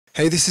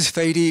Hey, this is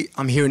FAYDEE.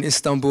 I'm here in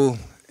Istanbul,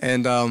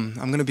 and I'm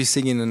going to be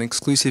singing an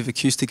exclusive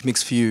acoustic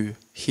mix for you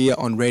here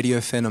on Radio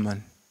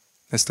Phenomen.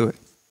 Let's do it.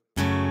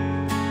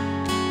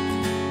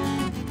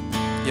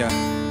 Yeah.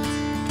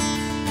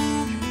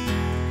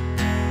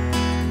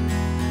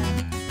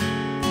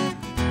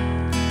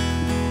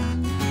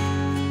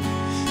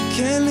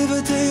 Can't live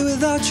a day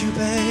without you,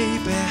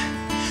 baby.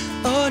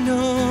 Oh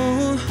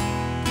no.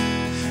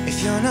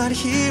 If you're not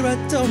here, I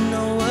don't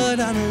know what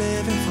I'm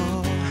living for.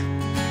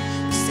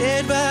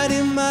 Stared right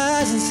in my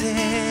eyes and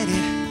said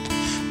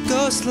it,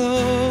 go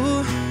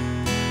slow.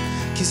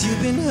 Cause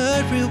you've been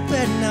hurt real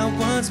bad, not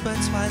once but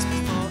twice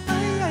before.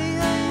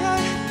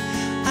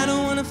 I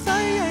don't wanna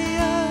fight.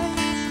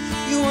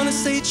 You wanna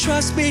say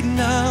trust me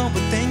now,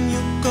 but then you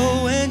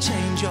go and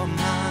change your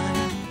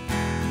mind.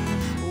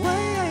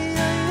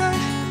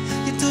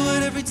 You do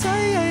it every time.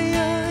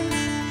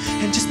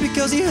 And just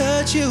because he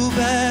hurt you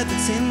bad,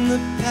 that's in the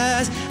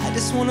past. I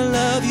just wanna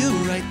love you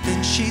right.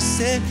 Then she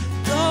said,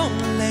 don't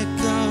let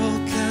go,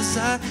 cause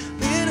I've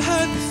been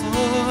hurt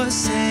before.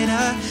 Said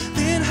I've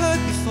been hurt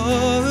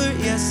before.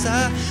 Yes,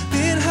 I've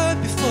been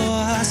hurt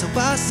before. So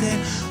I said,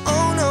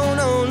 oh no,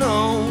 no,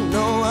 no,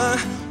 no, I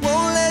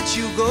won't let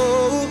you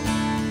go.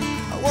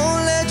 I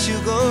won't let you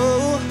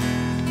go.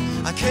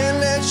 I can't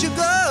let you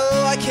go.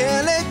 I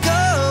can't let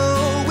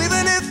go.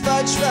 Even if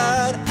I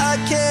tried, I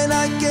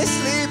cannot get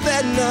sleep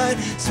at night.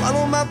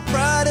 Swallow my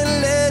pride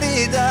and let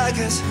it die,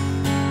 cause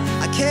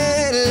I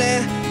can't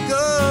let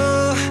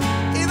go.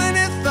 Even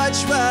if I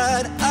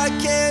tried, I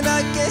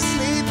cannot get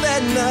sleep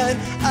at night.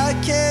 I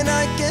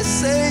cannot get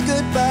say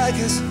goodbye,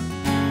 cause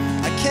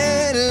I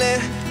can't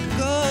let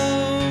go.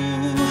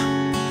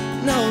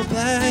 No,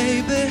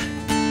 baby.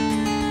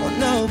 Oh,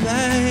 no,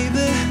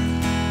 baby.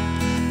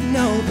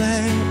 No,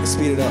 baby. Let's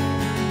speed it up.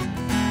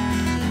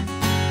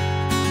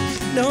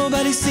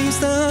 Nobody seems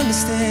to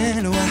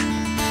understand why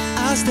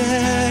I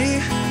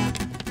stay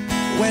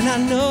when I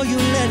know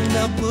you'll end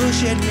up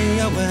pushing me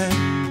away.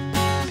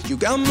 You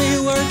got me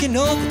working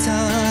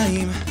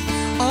overtime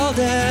all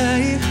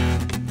day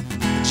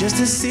just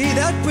to see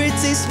that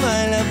pretty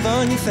smile up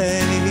on your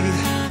face.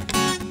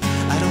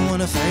 I don't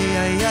wanna fight.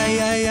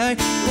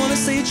 You wanna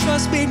say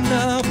trust me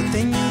now, but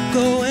then you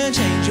go and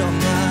change your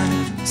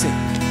mind. Say,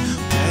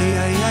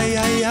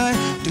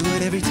 do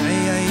it every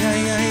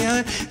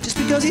time. Just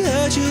because he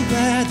hurt you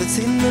bad, that's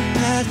in the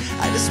past.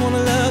 I just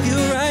wanna love you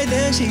right.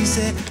 Then she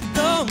said,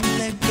 don't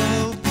let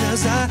go,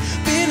 cause I've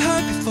been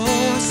hurt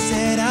before.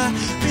 Said I've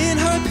been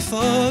hurt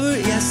before.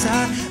 Yes,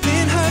 I've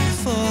been hurt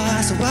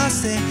before. So I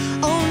said,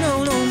 oh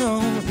no, no,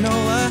 no, no,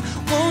 I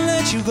won't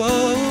let you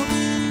go.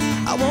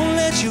 I won't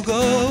let you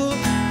go.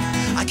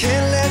 I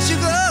can't let you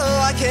go.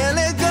 I can't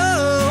let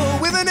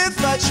go. Even if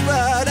I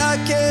tried, I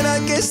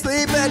cannot get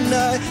sleep at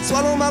night.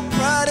 Swallow my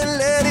pride and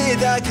let it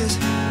die, cause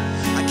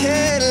I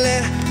can't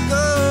let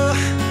go.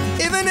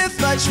 Even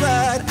if I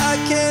tried, I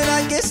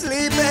cannot get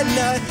sleep at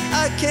night.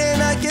 I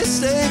cannot get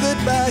say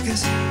goodbye,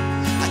 cause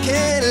I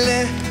can't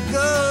let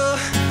go.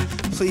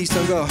 Please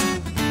don't go.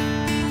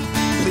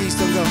 Please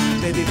don't go.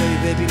 Baby, baby,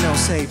 baby, no,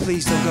 say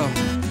please don't go.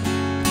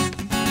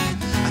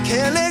 I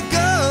can't let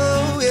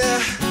go, yeah.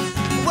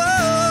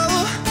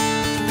 Whoa,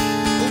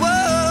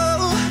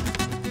 whoa.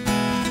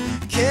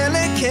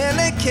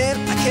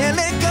 I can't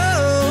let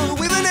go.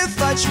 Even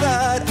if I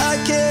tried, I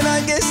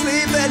cannot get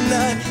sleep at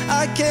night.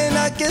 I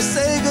cannot get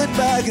say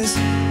goodbye, cause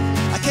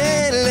I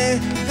can't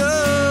let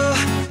go.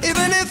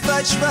 Even if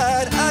I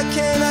tried, I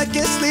cannot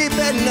get sleep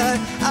at night.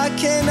 I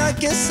cannot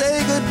get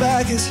say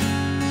goodbye, cause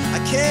I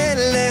can't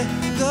let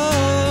go.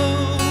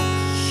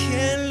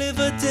 Can't live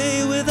a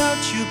day without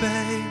you,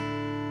 babe.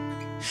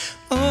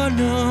 Oh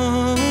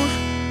no.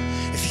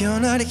 If you're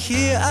not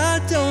here, I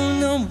don't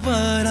know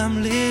what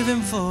I'm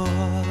living for.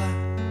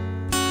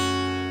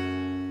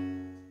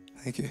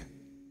 Thank you.